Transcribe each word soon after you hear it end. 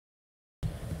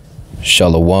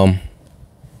Shalawam.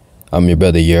 I'm your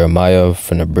brother Jeremiah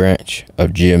from the branch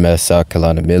of GMS South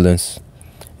Carolina Midlands.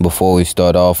 Before we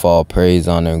start off, all praise,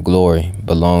 honor, and glory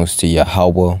belongs to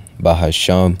Yahawah,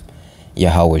 Bahasham,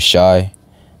 Yahawashi,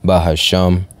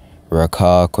 Bahasham,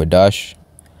 Rakah, Kodash.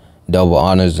 Double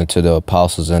honors unto the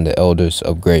apostles and the elders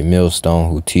of Great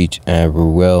Millstone who teach and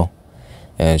rule well.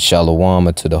 And Shalawam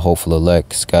unto the hopeful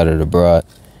elect scattered abroad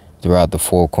throughout the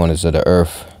four corners of the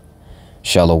earth.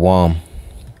 Shalawam.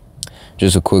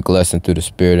 Just a quick lesson through the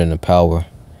spirit and the power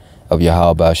of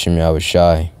Yahawah, Bahasham,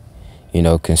 Yahawashi,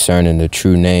 concerning the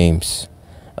true names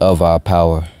of our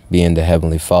power, being the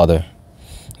Heavenly Father,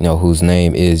 whose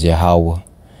name is Yahawah,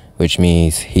 which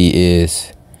means He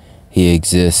is, He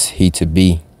exists, He to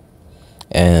be.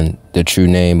 And the true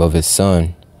name of His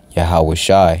Son,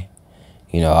 Yahawashi,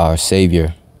 our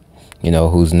Savior,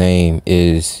 whose name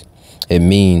is,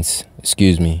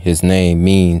 His name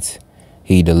means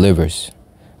He delivers.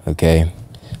 Okay,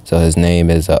 so His name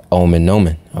is a omen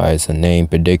nomen. All right, it's a name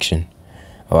prediction.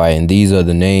 All right, and these are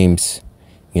the names,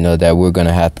 that we're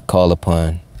gonna have to call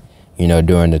upon,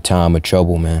 during the time of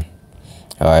trouble, man.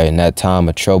 All right, and that time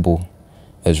of trouble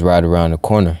is right around the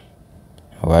corner.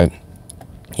 All right,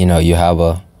 you have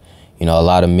a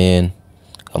lot of men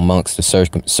amongst the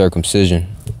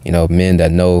circumcision, men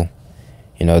that know,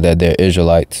 that they're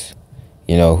Israelites,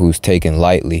 who's taken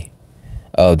lightly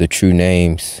of the true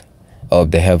names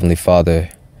of the Heavenly Father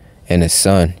and His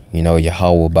Son,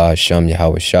 Yahawah, Bahasham,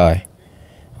 Yahawashi.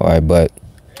 All right, but,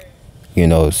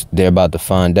 they're about to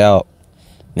find out,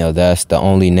 that's the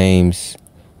only names,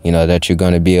 that you're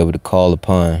going to be able to call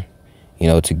upon,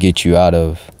 to get you out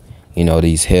of,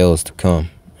 these hells to come.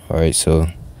 All right, so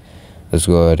let's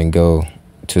go ahead and go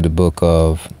to the book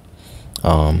of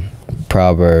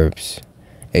Proverbs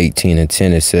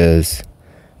 18:10. It says,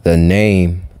 the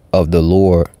name of the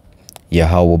Lord,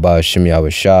 Yahawah, Bahasham,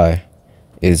 Yahawashi,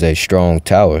 is a strong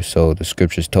tower. So the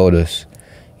scriptures told us,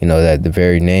 that the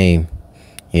very name,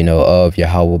 of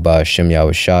Yahawah, Bahasham,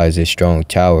 Yahawashi is a strong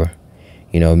tower,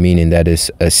 meaning that it's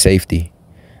a safety.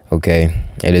 Okay,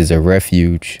 it is a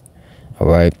refuge. All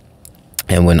right,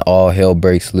 and when all hell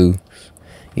breaks loose,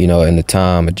 in the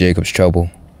time of Jacob's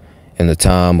trouble, in the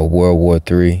time of World War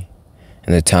III,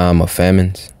 in the time of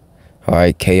famines, all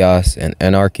right, chaos and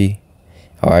anarchy,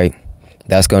 all right,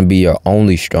 that's going to be your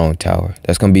only strong tower.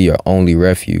 That's going to be your only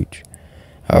refuge.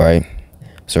 All right.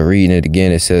 So reading it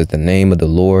again, it says, the name of the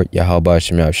Lord, Yahawah,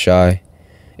 Bahasham, Yahawashi,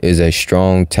 is a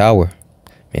strong tower.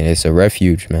 And it's a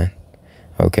refuge, man.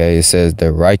 Okay. It says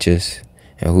the righteous.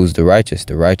 And who's the righteous?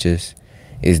 The righteous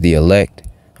is the elect.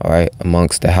 All right.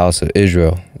 Amongst the house of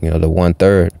Israel, the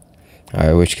 1/3. All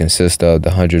right. Which consists of the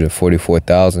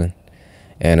 144,000.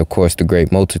 And of course, the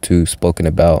great multitude spoken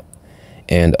about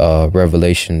in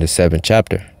Revelation, the 7th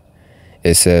chapter.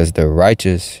 It says the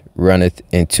righteous runneth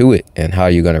into it. And how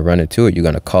you're going to run into it? You're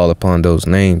going to call upon those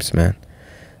names, man.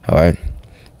 All right.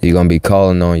 You're going to be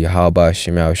calling on Yahawah,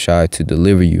 Bahasham, Yahawashi to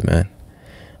deliver you, man.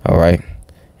 All right.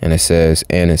 And it says,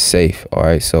 and it's safe. All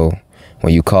right. So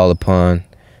when you call upon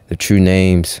the true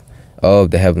names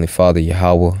of the Heavenly Father,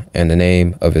 Yahawah, and the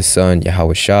name of His Son,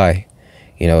 Yahawashi,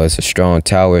 it's a strong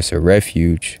tower. It's a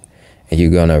refuge. And you're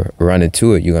going to run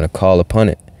into it. You're going to call upon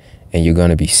it. And you're going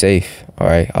to be safe. All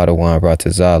right. Adawan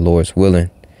Ratazah, Lord's willing.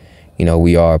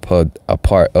 We are a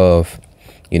part of,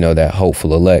 that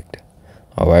hopeful elect.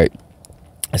 All right.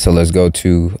 So let's go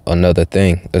to another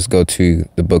thing. Let's go to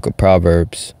the book of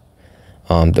Proverbs,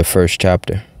 the 1st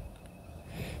chapter.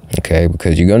 Okay.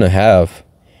 Because you're going to have,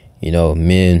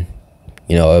 men,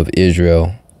 of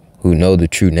Israel who know the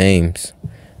true names.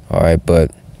 All right.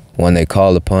 But when they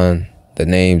call upon the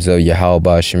names of Yahawah,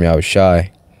 Bahasham, Yahawashi,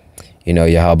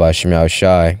 Yahawah, Bahasham,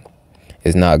 Yahawashi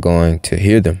is not going to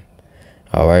hear them.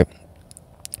 All right.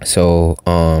 So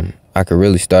I could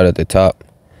really start at the top,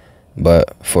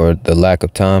 but for the lack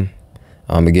of time,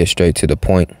 I'm gonna get straight to the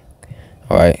point.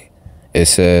 All right. It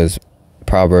says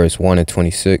Proverbs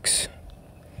 1:26,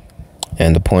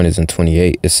 and the point is in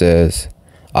 28. It says,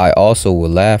 I also will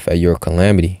laugh at your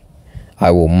calamity. I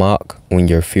will mock when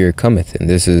your fear cometh. And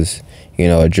this is,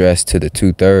 addressed to the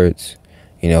 2/3,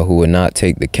 who would not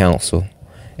take the counsel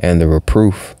and the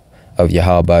reproof of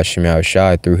Yahawah, Bahasham,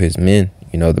 Yahawashi through His men,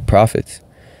 the prophets.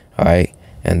 All right.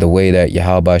 And the way that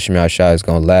Yahawah, Bahasham, Yahawashi is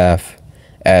going to laugh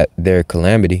at their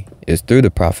calamity is through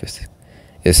the prophets.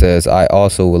 It says, I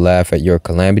also will laugh at your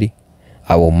calamity.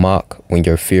 I will mock when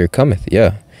your fear cometh.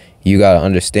 Yeah. You got to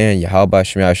understand, Yahawah,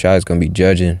 Bahasham, Yahawashi is going to be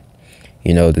judging,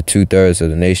 the 2/3 of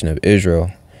the nation of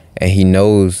Israel. And He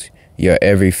knows your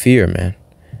every fear, man.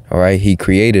 All right. He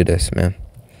created us, man.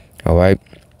 All right.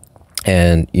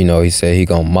 And, he said he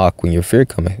gonna mock when your fear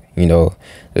cometh.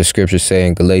 The scriptures say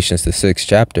in Galatians, the 6th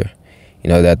chapter,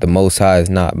 that the Most High is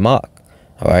not mocked.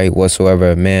 All right. Whatsoever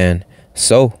a man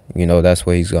sow, that's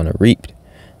what he's gonna reap.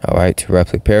 All right. To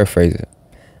roughly paraphrase it.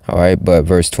 All right. But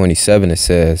verse 27, it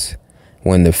says,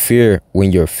 when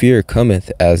your fear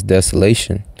cometh as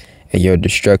desolation, and your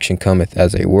destruction cometh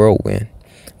as a whirlwind,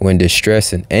 when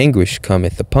distress and anguish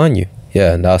cometh upon you.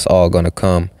 Yeah, and that's all gonna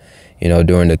come,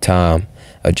 during the time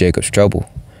of Jacob's trouble.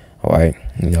 All right.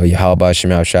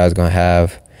 Yahawashi is gonna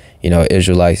have,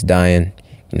 Israelites dying,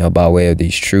 by way of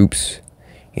these troops.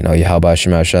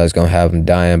 Yahawashi is gonna have them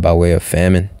dying by way of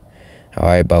famine. All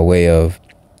right, by way of,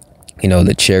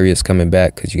 the chariots coming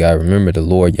back, because you gotta remember the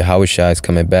Lord Yahawashi is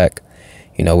coming back,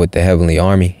 with the heavenly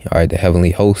army. All right, the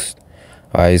heavenly host.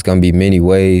 All right, it's gonna be many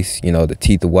ways, the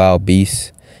teeth of wild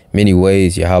beasts. Many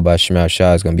ways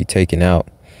Yahawashi is gonna be taken out,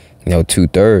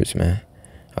 2/3, man.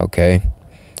 Okay.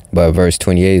 But verse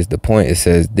 28 is the point. It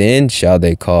says, then shall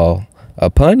they call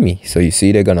upon me. So you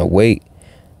see, they're going to wait,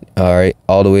 all right,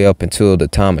 all the way up until the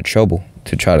time of trouble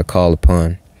to try to call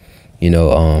upon,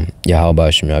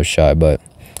 Yahawashi. But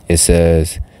it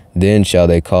says, then shall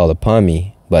they call upon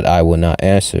me, but I will not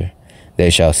answer. They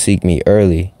shall seek me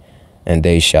early, and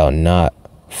they shall not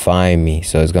find me.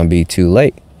 So it's going to be too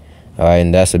late. All right,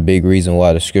 and that's a big reason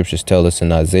why the scriptures tell us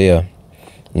in Isaiah,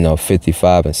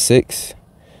 55:6.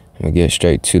 I'm going to get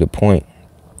straight to the point.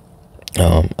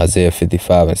 Isaiah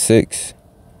 55:6.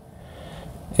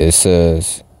 It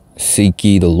says, seek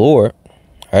ye the Lord.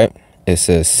 Right? It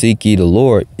says, seek ye the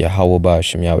Lord,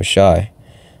 Yahawashi,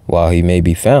 while he may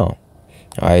be found.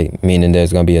 All right? Meaning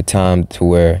there's going to be a time to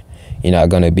where you're not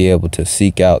going to be able to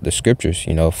seek out the scriptures,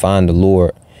 find the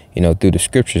Lord, through the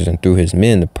scriptures and through his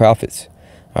men, the prophets.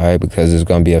 All right? Because there's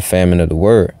going to be a famine of the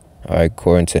word. All right?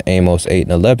 According to Amos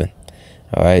 8:11.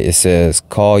 All right, it says,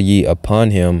 call ye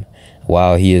upon him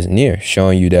while he is near,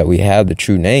 showing you that we have the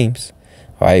true names.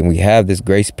 All right, and we have this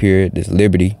grace period, this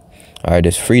liberty, all right,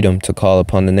 this freedom to call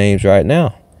upon the names right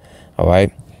now. All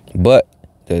right, but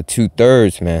the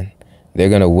 2/3, man, they're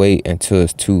going to wait until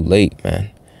it's too late, man.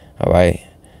 All right,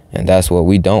 and that's what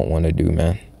we don't want to do,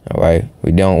 man. All right,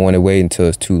 we don't want to wait until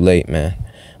it's too late, man.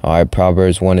 All right,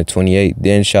 Proverbs 1:28,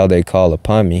 then shall they call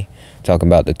upon me, talking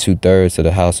about the 2/3 of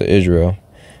the house of Israel.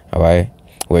 All right.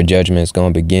 Where judgment is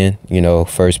going to begin, 1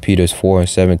 Peter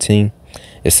 4:17,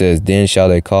 it says, then shall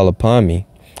they call upon me,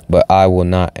 but I will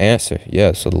not answer.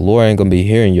 Yeah, so the Lord ain't going to be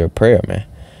hearing your prayer, man.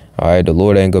 All right, the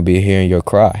Lord ain't going to be hearing your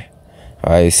cry.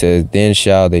 All right, it says, then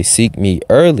shall they seek me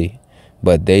early,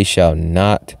 but they shall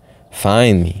not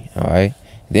find me. All right,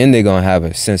 then they're going to have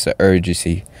a sense of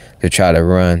urgency to try to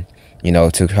run,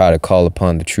 to try to call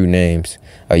upon the true names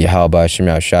of Yahawashi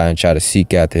and try to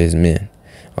seek after his men.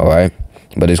 All right.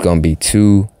 But it's going to be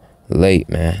too late,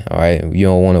 man. All right. You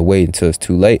don't want to wait until it's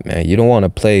too late, man. You don't want to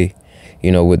play,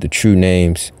 with the true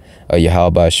names of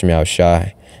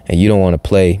Yahawashi. And you don't want to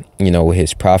play, with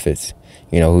his prophets,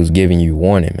 who's giving you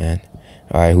warning, man.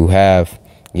 All right. Who have,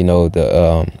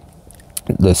 the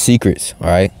secrets. All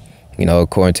right.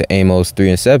 According to Amos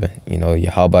 3:7,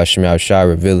 Yahawashi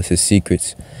reveals his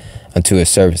secrets unto his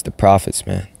servants, the prophets,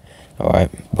 man. All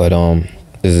right. But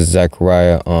this is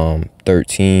Zechariah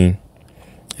 13.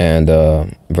 And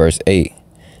verse 8,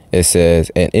 it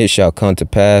says, and it shall come to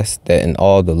pass that in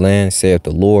all the land, saith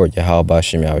the Lord,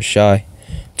 Yahawashi,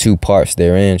 2 parts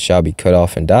therein shall be cut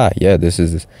off and die. Yeah, this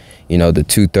is, the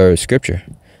 2/3 scripture.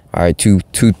 All right,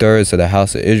 2/3 of the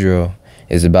house of Israel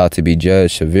is about to be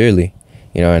judged severely,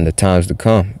 in the times to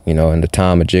come, in the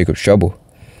time of Jacob's trouble.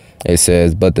 It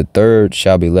says, but the 3rd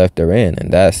shall be left therein.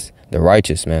 And that's the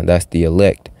righteous, man. That's the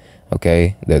elect.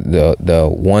 Okay, the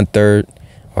 1/3.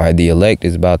 All right, the elect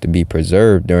is about to be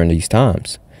preserved during these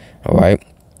times. All right.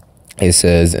 It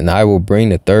says, and I will bring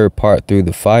the 3rd part through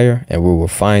the fire, and will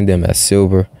refine them as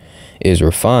silver is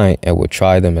refined, and will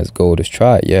try them as gold is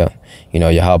tried. Yeah.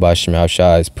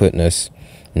 Yahawashi is putting us,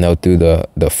 through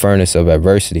the furnace of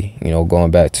adversity,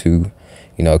 going back to,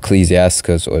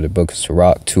 Ecclesiasticus or the book of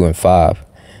Sirach 2 and 5.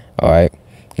 All right.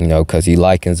 Because he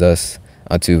likens us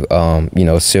unto,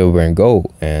 silver and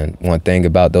gold. And one thing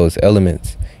about those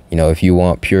elements, if you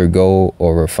want pure gold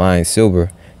or refined silver,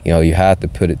 you have to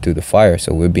put it through the fire.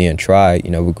 So we're being tried.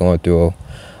 We're going through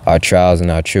our trials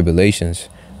and our tribulations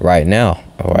right now.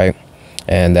 All right.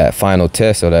 And that final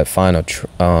test, or that final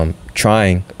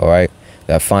trying, all right,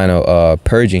 that final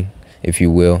purging, if you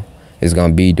will, is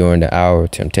going to be during the hour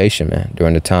of temptation, man,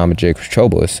 during the time of Jacob's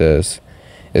trouble. It says,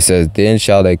 then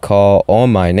shall they call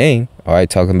on my name. All right.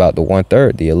 Talking about the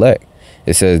 1/3, the elect.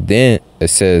 It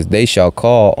says, they shall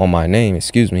call on my name,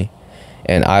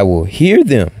 and I will hear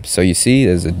them. So you see,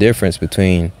 there's a difference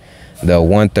between the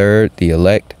 1/3, the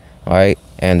elect, all right,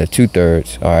 and the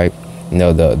 2/3, all right, you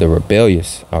know, the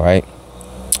rebellious, all right.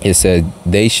 It said,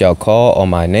 they shall call on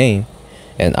my name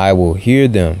and I will hear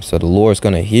them. So the Lord's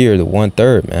going to hear the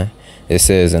 1/3, man. It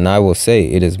says, and I will say,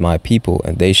 it is my people,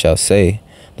 and they shall say,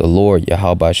 the Lord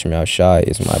Yahawashi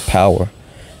is my power.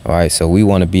 All right, so we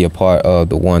want to be a part of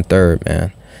the 1/3,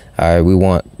 man. All right, we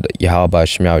want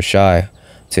Yahawashi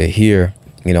to hear,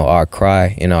 you know, our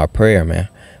cry in our prayer, man.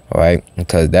 All right,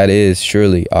 because that is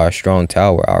surely our strong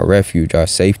tower, our refuge, our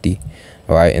safety,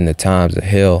 all right, in the times of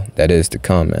hell that is to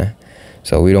come, man.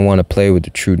 So we don't want to play with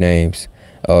the true names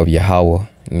of Yahawah,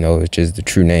 you know, which is the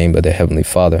true name of the Heavenly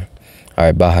Father. All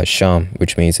right, Bahasham,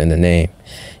 which means in the name.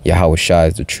 Yahawashi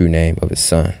is the true name of his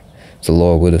son. So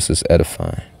Lord with us is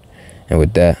edifying. And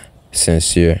with that,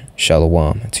 sincere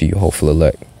Shalawam to you, hopeful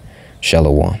elect.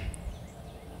 Shalawam.